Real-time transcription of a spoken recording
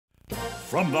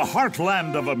From the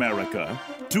heartland of America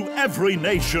to every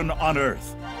nation on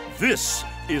earth, this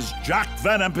is Jack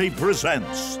Van Impe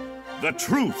Presents The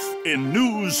Truth in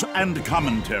News and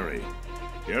Commentary.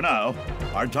 Here now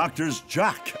are Doctors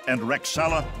Jack and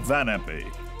Rexella Van Impe.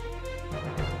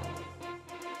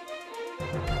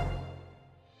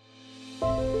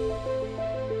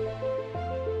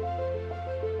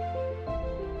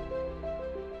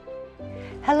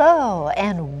 Hello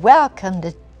and welcome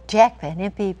to Jack Van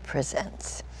Impe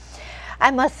Presents. I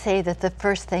must say that the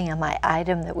first thing on my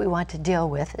item that we want to deal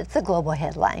with, it's a global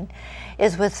headline,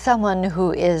 is with someone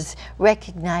who is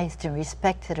recognized and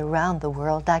respected around the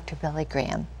world, Dr. Billy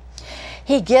Graham.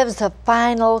 He gives a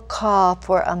final call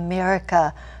for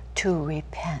America to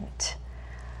repent.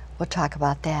 We'll talk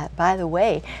about that. By the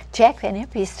way, Jack Van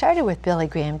Impe started with Billy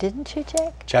Graham, didn't you,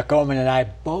 Jack? Chuck Oman and I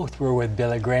both were with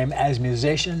Billy Graham as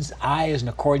musicians, I as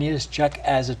an accordionist, Chuck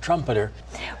as a trumpeter.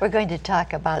 We're going to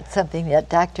talk about something that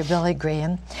Dr. Billy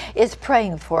Graham is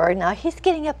praying for. Now, he's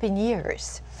getting up in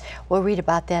years. We'll read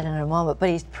about that in a moment, but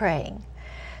he's praying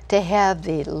to have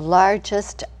the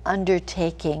largest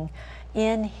undertaking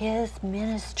in his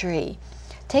ministry.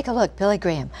 Take a look, Billy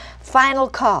Graham. Final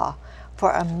call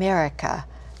for America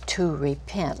to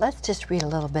repent. Let's just read a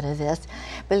little bit of this.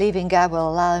 Believing God will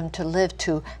allow him to live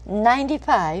to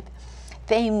 95,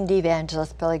 famed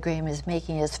evangelist Billy Graham is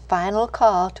making his final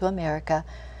call to America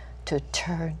to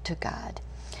turn to God.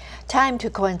 Time to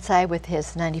coincide with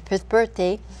his 95th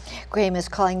birthday, Graham is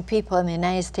calling people in the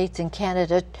United States and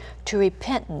Canada to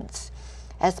repentance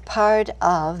as part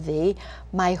of the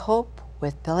My Hope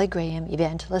with Billy Graham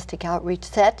evangelistic outreach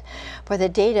set for the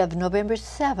date of November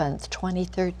 7th,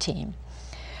 2013.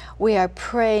 We are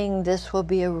praying this will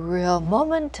be a real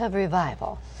moment of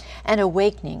revival and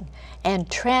awakening and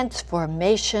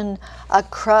transformation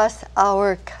across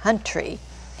our country.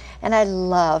 And I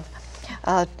love,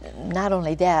 not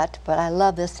only that, but I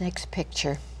love this next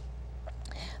picture.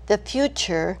 The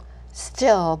future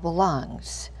still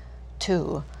belongs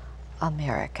to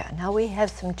America. Now we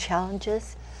have some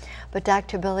challenges, but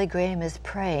Dr. Billy Graham is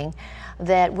praying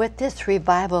that with this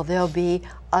revival there'll be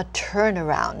a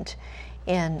turnaround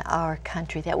in our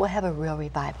country, that we'll have a real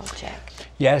revival, Jack.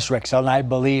 Yes, Rexel, and I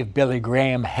believe Billy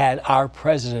Graham had our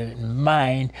president in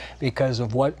mind because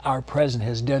of what our president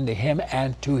has done to him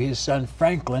and to his son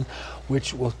Franklin,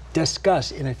 which we'll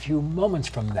discuss in a few moments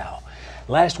from now.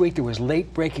 Last week there was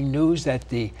late-breaking news that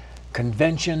the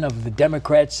convention of the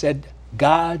Democrats said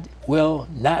God will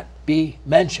not be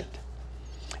mentioned.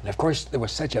 And of course, there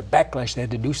was such a backlash they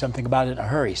had to do something about it in a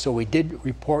hurry. So we did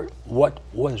report what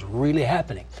was really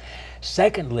happening.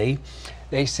 Secondly,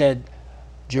 they said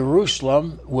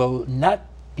Jerusalem will not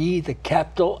be the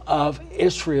capital of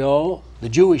Israel, the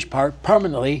Jewish part,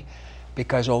 permanently,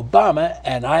 because Obama,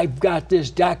 and I've got this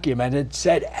documented,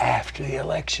 said after the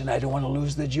election, I don't want to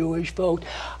lose the Jewish vote,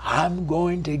 I'm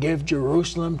going to give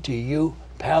Jerusalem to you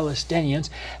Palestinians.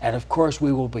 And of course,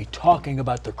 we will be talking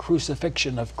about the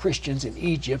crucifixion of Christians in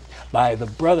Egypt by the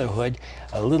Brotherhood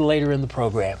a little later in the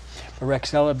program. But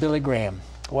Rexella, Billy Graham,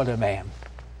 what a man.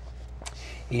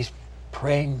 He's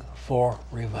praying for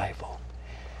revival.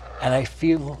 And I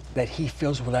feel that he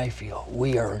feels what I feel.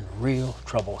 We are in real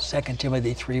trouble. 2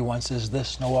 Timothy 3:1 says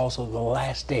this, know also the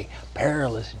last day,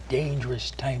 perilous,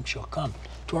 dangerous time shall come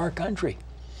to our country.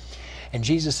 And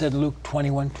Jesus said in Luke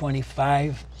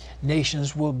 21:25,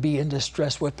 nations will be in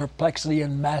distress with perplexity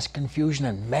and mass confusion,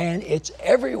 and man, it's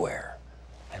everywhere.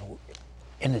 And we're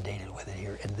inundated with it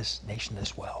here in this nation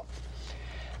as well.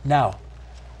 Now,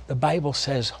 the Bible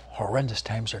says horrendous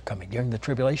times are coming during the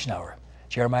tribulation hour.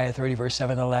 Jeremiah 30 verse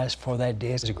 7, the last for that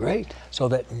day is great, so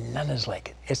that none is like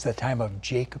it. It's the time of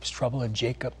Jacob's trouble, and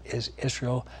Jacob is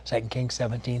Israel, 2 Kings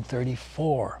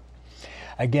 17:34.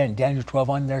 Again, Daniel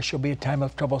 12:1, there shall be a time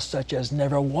of trouble such as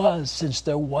never was since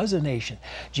there was a nation.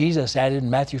 Jesus added in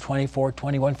Matthew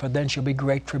 24:21, for then shall be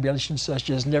great tribulation such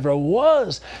as never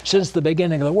was since the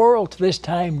beginning of the world to this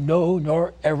time, no,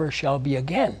 nor ever shall be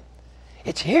again.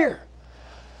 It's here.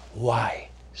 Why?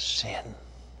 Sin.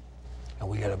 And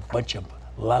we got a bunch of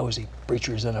lousy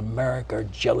preachers in America,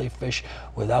 jellyfish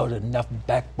without enough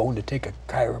backbone to take a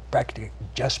chiropractic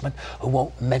adjustment, who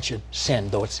won't mention sin,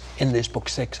 though it's in this book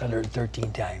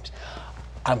 613 times.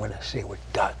 I'm going to say what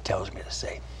God tells me to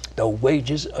say. The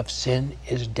wages of sin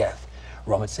is death.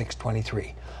 Romans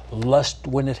 6:23. Lust,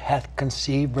 when it hath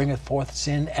conceived, bringeth forth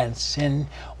sin, and sin,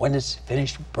 when it's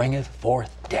finished, bringeth forth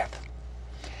death.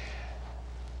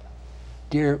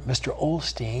 Dear Mr.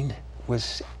 Olstein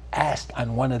was asked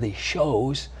on one of these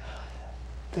shows,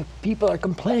 the people are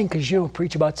complaining because you don't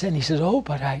preach about sin. He says, oh,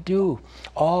 but I do.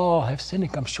 All have sinned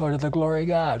and come short of the glory of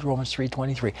God, Romans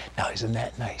 3:23. Now, isn't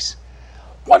that nice?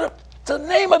 What a It's the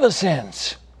name of the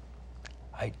sins.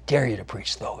 I dare you to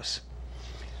preach those.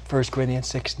 1 Corinthians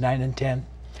 6, 9 and 10.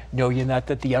 Know ye not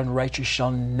that the unrighteous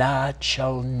shall not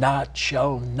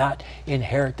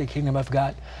inherit the kingdom of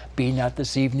God? Be not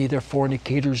deceived, neither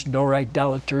fornicators, nor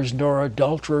idolaters, nor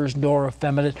adulterers, nor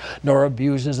effeminate, nor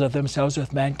abusers of themselves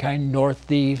with mankind, nor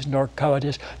thieves, nor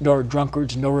covetous, nor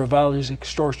drunkards, nor revilers,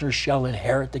 extortioners shall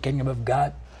inherit the kingdom of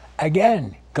God.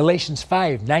 Again, Galatians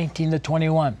 5, 19 to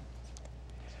 21.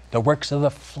 The works of the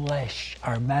flesh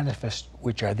are manifest,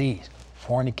 which are these: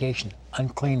 fornication,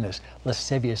 uncleanness,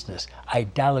 lasciviousness,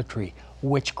 idolatry,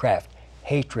 witchcraft,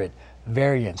 hatred,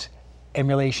 variance,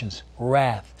 emulations,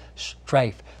 wrath,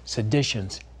 strife,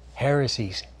 seditions,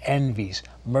 heresies, envies,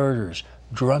 murders,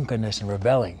 drunkenness, and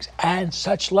revelings, and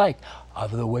such like,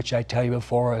 of the which I tell you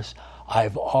before us,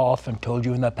 I've often told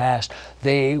you in the past,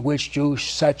 they which do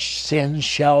such sins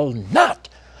shall not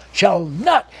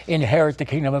inherit the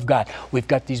kingdom of God. We've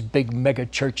got these big mega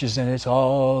churches, and it's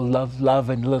all love,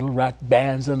 and little rock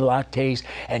bands and lattes,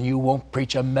 and you won't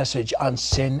preach a message on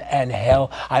sin and hell.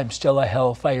 I'm still a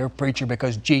hellfire preacher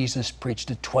because Jesus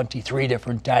preached it 23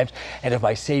 different times, and if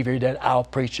my Savior did, I'll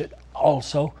preach it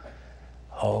also.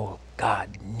 Oh,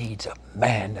 God needs a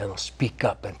man that'll speak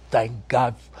up, and thank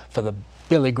God for the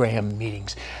Billy Graham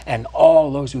meetings and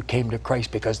all those who came to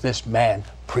Christ because this man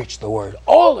preached the word,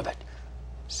 all of it.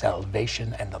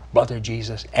 Salvation and the blood of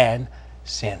Jesus and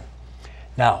sin.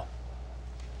 Now,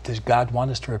 does God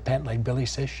want us to repent like Billy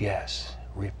says? Yes.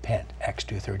 Repent, Acts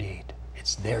 2:38.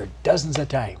 It's there dozens of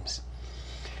times.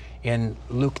 In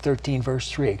Luke 13, verse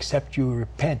 3, except you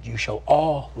repent, you shall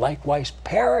all likewise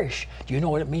perish. Do you know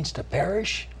what it means to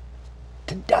perish?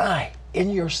 To die in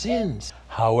your sins.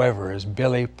 However, as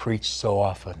Billy preached so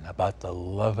often about the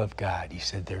love of God, he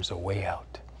said there's a way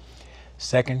out.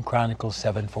 2 Chronicles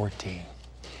 7:14.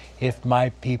 If my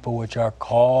people which are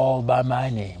called by my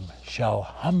name shall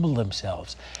humble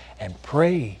themselves and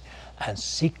pray and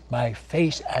seek my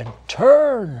face and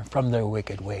turn from their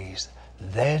wicked ways,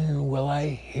 then will I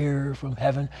hear from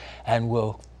heaven and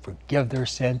will forgive their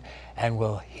sin and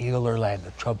will heal their land.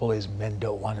 The trouble is men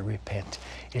don't want to repent.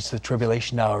 It's the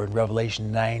tribulation hour. In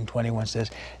Revelation 9:21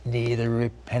 says, neither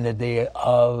repented they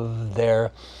of their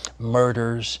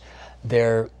murders,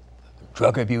 their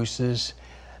drug abuses,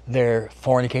 their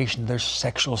fornication, their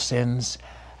sexual sins,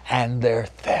 and their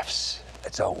thefts.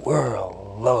 It's a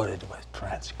world loaded with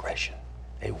transgression.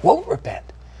 They won't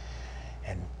repent.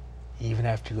 And even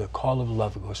after the call of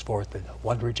love goes forth and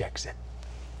one rejects it,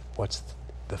 what's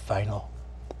the final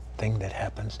thing that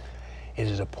happens? It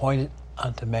is appointed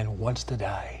unto men once to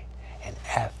die, and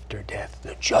after death,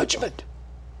 the judgment.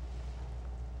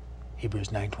 Hebrews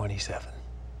 9:27.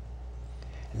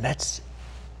 And that's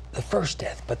the first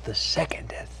death, but the second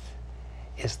death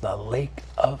is the lake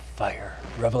of fire.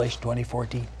 Revelation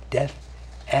 20:14, death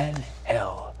and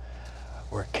hell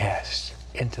were cast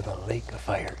into the lake of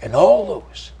fire. And all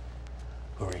those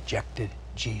who rejected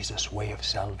Jesus' way of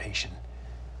salvation.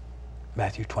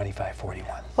 Matthew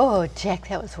 25:41. Oh, Jack,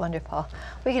 that was wonderful.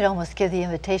 We could almost give the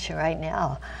invitation right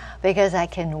now because I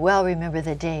can well remember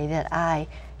the day that I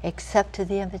accepted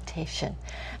the invitation.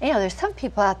 You know, there's some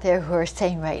people out there who are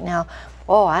saying right now,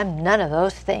 oh, I'm none of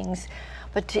those things.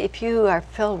 But if you are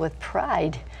filled with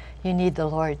pride, you need the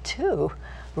Lord too.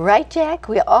 Right, Jack?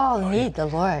 We all need the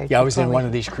Lord. Yeah, I was in one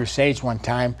of these crusades one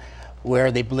time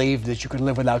where they believed that you could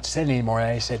live without sin anymore.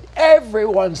 And I said,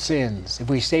 everyone sins. If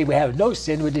we say we have no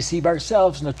sin, we deceive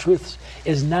ourselves, and the truth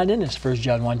is not in us, 1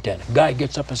 John 1:10. A guy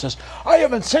gets up and says, I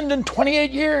haven't sinned in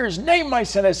 28 years. Name my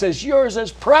sin. I says, yours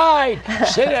is pride.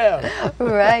 Sit down.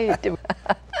 Right.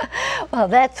 Well,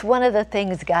 that's one of the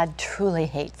things God truly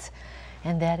hates,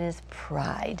 and that is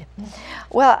pride.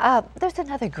 Well, there's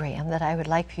another Graham that I would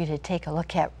like for you to take a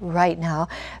look at right now.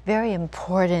 Very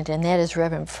important, and that is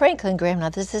Reverend Franklin Graham. Now,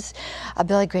 this is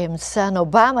Billy Graham's son.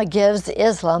 Obama gives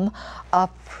Islam a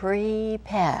free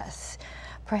pass.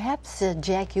 Perhaps,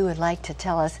 Jack, you would like to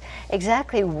tell us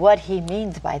exactly what he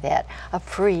means by that, a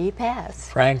free pass.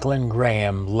 Franklin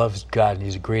Graham loves God, and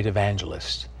he's a great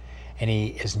evangelist. And he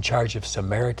is in charge of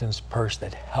Samaritan's Purse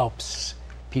that helps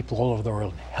people all over the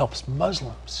world, helps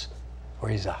Muslims,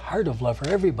 where he's a heart of love for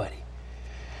everybody.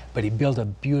 But he built a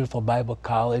beautiful Bible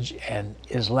college, and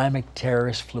Islamic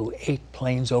terrorists flew 8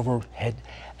 planes overhead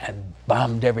and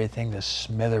bombed everything to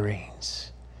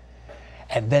smithereens.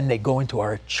 And then they go into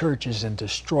our churches and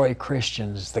destroy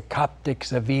Christians, the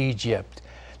Coptics of Egypt,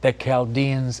 the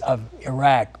Chaldeans of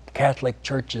Iraq, Catholic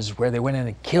churches where they went in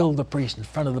and killed the priest in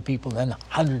front of the people and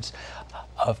hundreds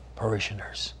of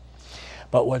parishioners.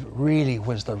 But what really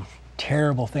was the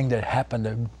terrible thing that happened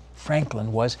to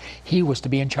Franklin was he was to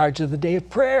be in charge of the day of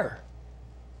prayer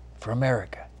for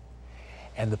America.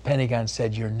 And the Pentagon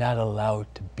said, you're not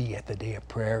allowed to be at the day of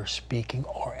prayer, speaking,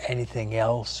 or anything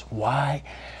else. Why?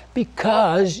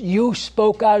 Because you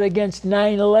spoke out against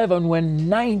 9/11 when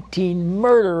 19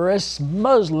 murderous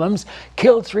Muslims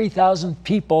killed 3,000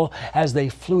 people as they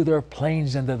flew their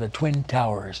planes into the Twin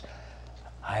Towers.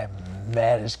 I am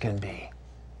mad as can be.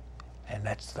 And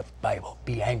that's the Bible.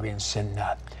 Be angry and sin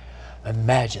not.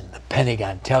 Imagine the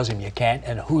Pentagon tells him you can't,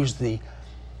 and who's the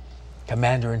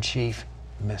commander-in-chief?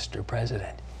 Mr.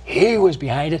 President. He was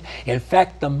behind it. In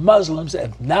fact, the Muslims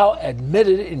have now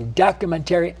admitted in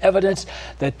documentary evidence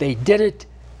that they did it,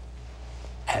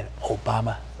 and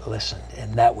Obama listened,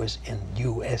 and that was in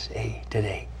USA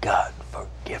Today. God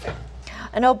forgive him.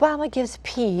 And Obama gives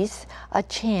peace a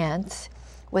chance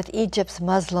with Egypt's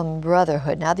Muslim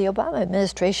Brotherhood. Now, the Obama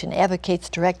administration advocates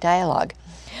direct dialogue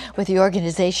with the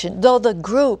organization, though the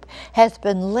group has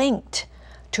been linked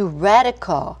to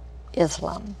radical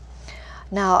Islam.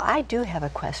 Now, I do have a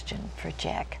question for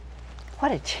Jack.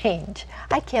 What a change.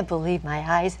 I can't believe my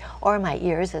eyes or my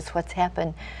ears as what's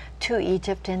happened to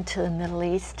Egypt and to the Middle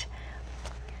East.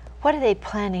 What are they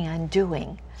planning on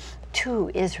doing to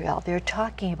Israel? They're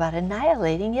talking about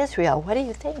annihilating Israel. What do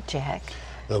you think, Jack?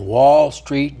 The Wall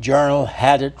Street Journal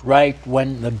had it right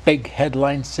when the big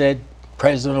headline said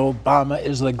President Obama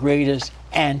is the greatest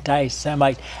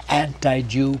anti-Semite,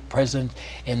 anti-Jew president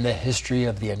in the history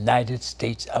of the United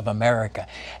States of America.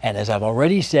 And as I've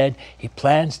already said, he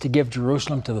plans to give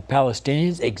Jerusalem to the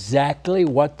Palestinians, exactly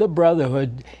what the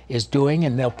Brotherhood is doing,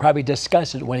 and they'll probably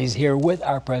discuss it when he's here with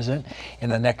our president in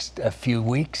the next few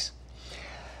weeks.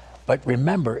 But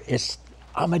remember, it's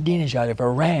Ahmadinejad of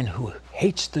Iran who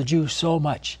hates the Jews so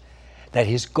much that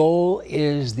his goal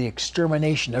is the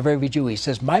extermination of every Jew. He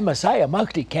says, my Messiah,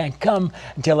 Mahdi, can't come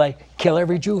until I kill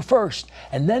every Jew first.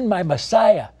 And then my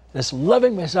Messiah, this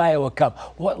loving Messiah, will come.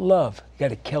 What love? You got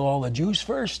to kill all the Jews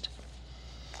first?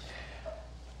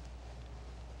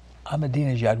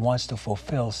 Ahmadinejad wants to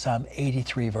fulfill Psalm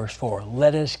 83, verse 4.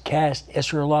 Let us cast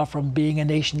Israel off from being a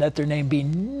nation, that their name be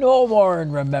no more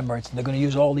in remembrance. And they're going to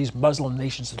use all these Muslim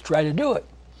nations to try to do it.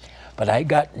 But I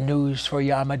got news for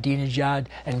you, Ahmadinejad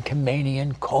and Khomeini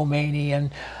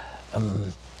and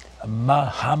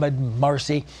Muhammad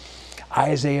Morsi.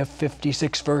 Isaiah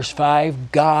 56, verse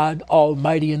 5, God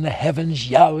Almighty in the heavens,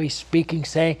 Yahweh speaking,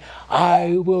 saying,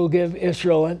 I will give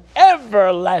Israel an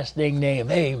everlasting name.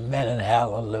 Amen and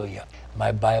hallelujah.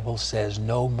 My Bible says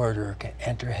no murderer can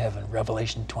enter heaven.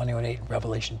 Revelation 21:8 and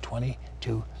Revelation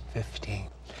 22:15.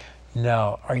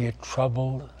 Now, are you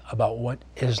troubled about what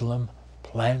Islam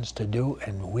plans to do?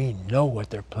 And we know what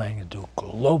they're planning to do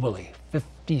globally.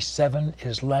 57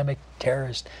 Islamic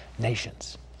terrorist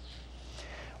nations.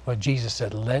 Well, Jesus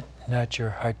said, let not your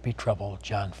heart be troubled,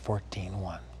 John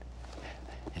 14:1.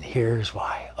 And here's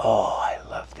why. Oh, I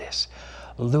love this.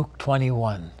 Luke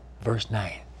 21, verse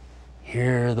 9.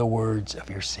 Hear the words of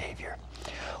your Savior.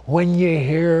 When you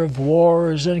hear of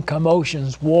wars and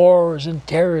commotions, wars and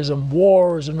terrorism,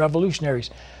 wars and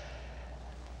revolutionaries,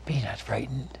 be not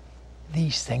frightened.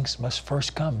 These things must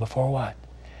first come before what?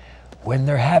 When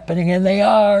they're happening, and they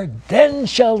are, then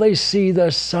shall they see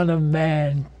the Son of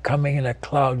Man coming in a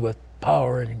cloud with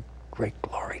power and great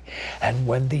glory. And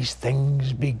when these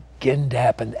things begin to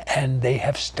happen, and they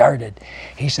have started,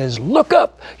 he says, look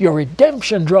up, your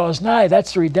redemption draws nigh.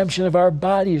 That's the redemption of our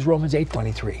bodies, Romans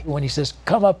 8:23. When he says,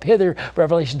 come up hither,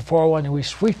 Revelation 4:1, and we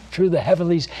sweep through the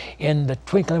heavenlies in the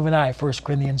twinkling of an eye, 1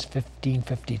 Corinthians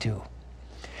 15:52.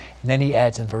 And then he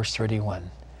adds in verse 31,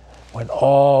 when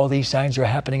all these signs are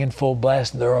happening in full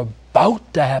blast, and they're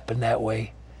about to happen that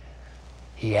way,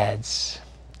 he adds,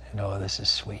 and oh, this is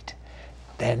sweet,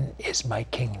 then is my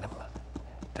kingdom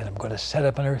that I'm going to set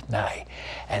up on earth nigh.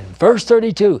 And verse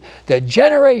 32, the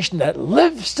generation that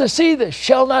lives to see this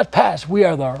shall not pass. We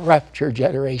are the rapture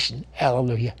generation.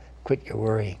 Hallelujah. Quit your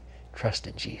worrying. Trust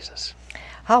in Jesus.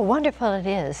 How wonderful it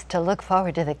is to look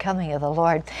forward to the coming of the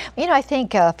Lord. You know, I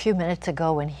think a few minutes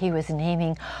ago when he was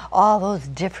naming all those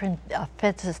different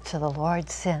offenses to the Lord,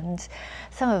 sins,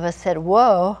 some of us said,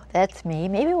 whoa, that's me.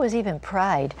 Maybe it was even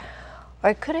pride,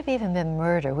 or it could have even been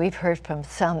murder. We've heard from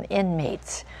some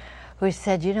inmates who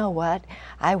said, you know what,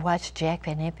 I watched Jack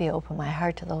Van Impe open my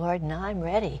heart to the Lord, now I'm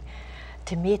ready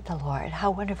to meet the Lord.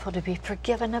 How wonderful to be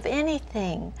forgiven of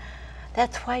anything.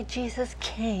 That's why Jesus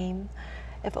came.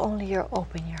 If only you're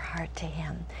open your heart to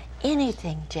him.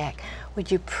 Anything, Jack,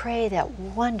 would you pray that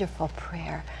wonderful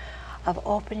prayer of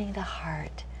opening the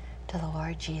heart to the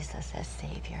Lord Jesus as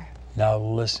Savior? Now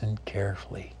listen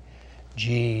carefully.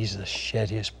 Jesus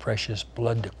shed his precious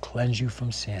blood to cleanse you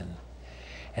from sin.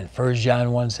 And 1 John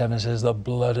 1:7 says, the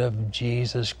blood of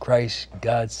Jesus Christ,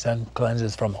 God's Son,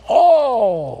 cleanses from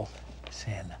all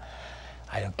sin.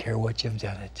 I don't care what you've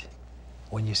done it.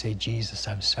 When you say, Jesus,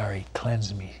 I'm sorry,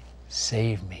 cleanse me,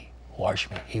 save me, wash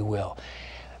me, he will.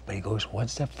 But he goes one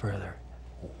step further.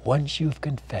 Once you've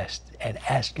confessed and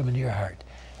asked him into your heart,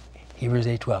 Hebrews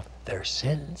 8:12, their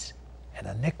sins and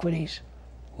iniquities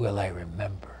will I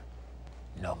remember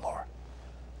no more.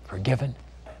 Forgiven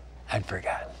and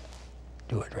forgotten.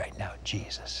 Do it right now,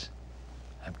 Jesus.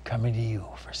 I'm coming to you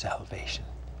for salvation.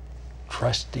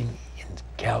 Trusting in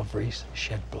Calvary's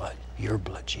shed blood, your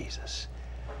blood, Jesus,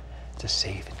 to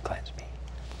save and cleanse me.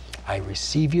 I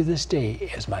receive you this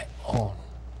day as my own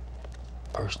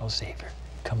personal Savior.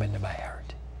 Come into my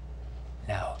heart.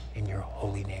 Now, in your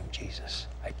holy name, Jesus,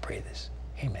 I pray this.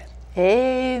 Amen.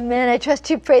 Amen. I trust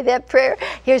you prayed that prayer.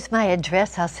 Here's my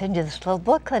address. I'll send you this little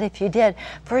booklet if you did.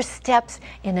 First steps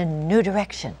in a new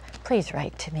direction. Please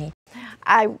write to me.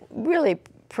 I really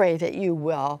pray that you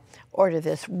will order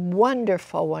this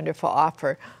wonderful, wonderful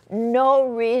offer. No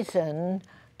reason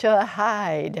to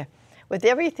hide. With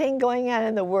everything going on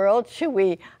in the world, should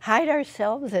we hide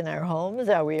ourselves in our homes?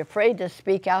 Are we afraid to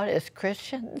speak out as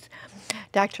Christians?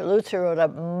 Dr. Lutzer wrote a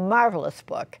marvelous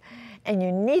book, and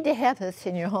you need to have this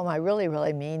in your home. I really,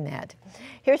 really mean that.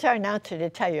 Here's our announcer to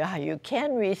tell you how you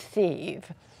can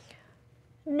receive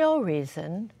No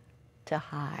Reason to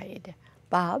Hide.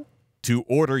 Bob? To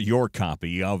order your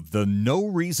copy of the No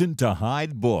Reason to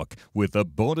Hide book with a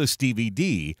bonus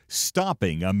DVD,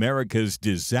 Stopping America's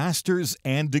Disasters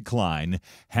and Decline,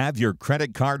 have your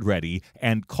credit card ready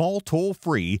and call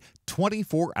toll-free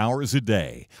 24 hours a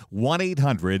day,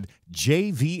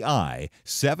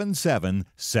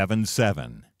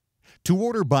 1-800-JVI-7777. To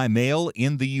order by mail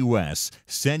in the U.S.,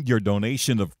 send your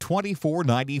donation of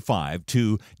 $24.95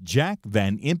 to Jack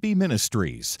Van Impe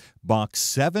Ministries, Box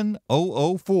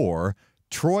 7004,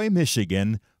 Troy,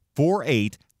 Michigan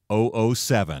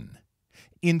 48007.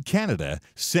 In Canada,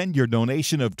 send your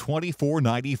donation of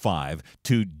 $24.95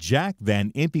 to Jack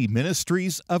Van Impe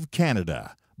Ministries of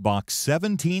Canada, Box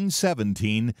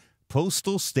 1717,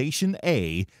 Postal Station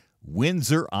A,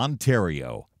 Windsor,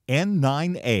 Ontario,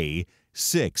 N9A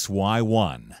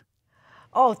 6Y1.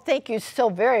 Oh, thank you so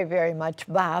very, very much,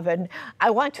 Bob. And I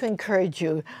want to encourage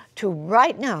you to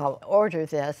right now order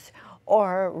this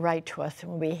or write to us,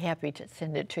 and we'll be happy to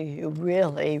send it to you. You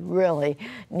really, really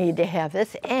need to have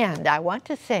this. And I want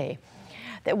to say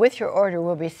that with your order,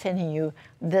 we'll be sending you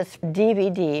this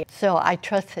DVD. So I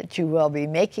trust that you will be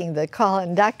making the call.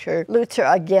 And Dr.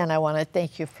 Lutzer, again, I want to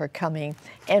thank you for coming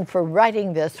and for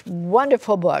writing this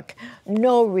wonderful book,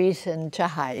 No Reason to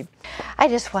Hide. I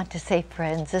just want to say,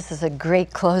 friends, this is a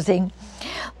great closing.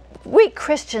 We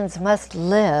Christians must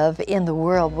live in the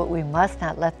world, but we must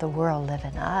not let the world live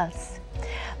in us.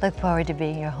 Look forward to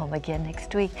being in your home again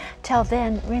next week. Till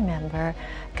then, remember,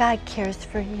 God cares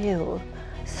for you.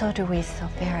 So do we so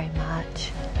very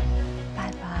much.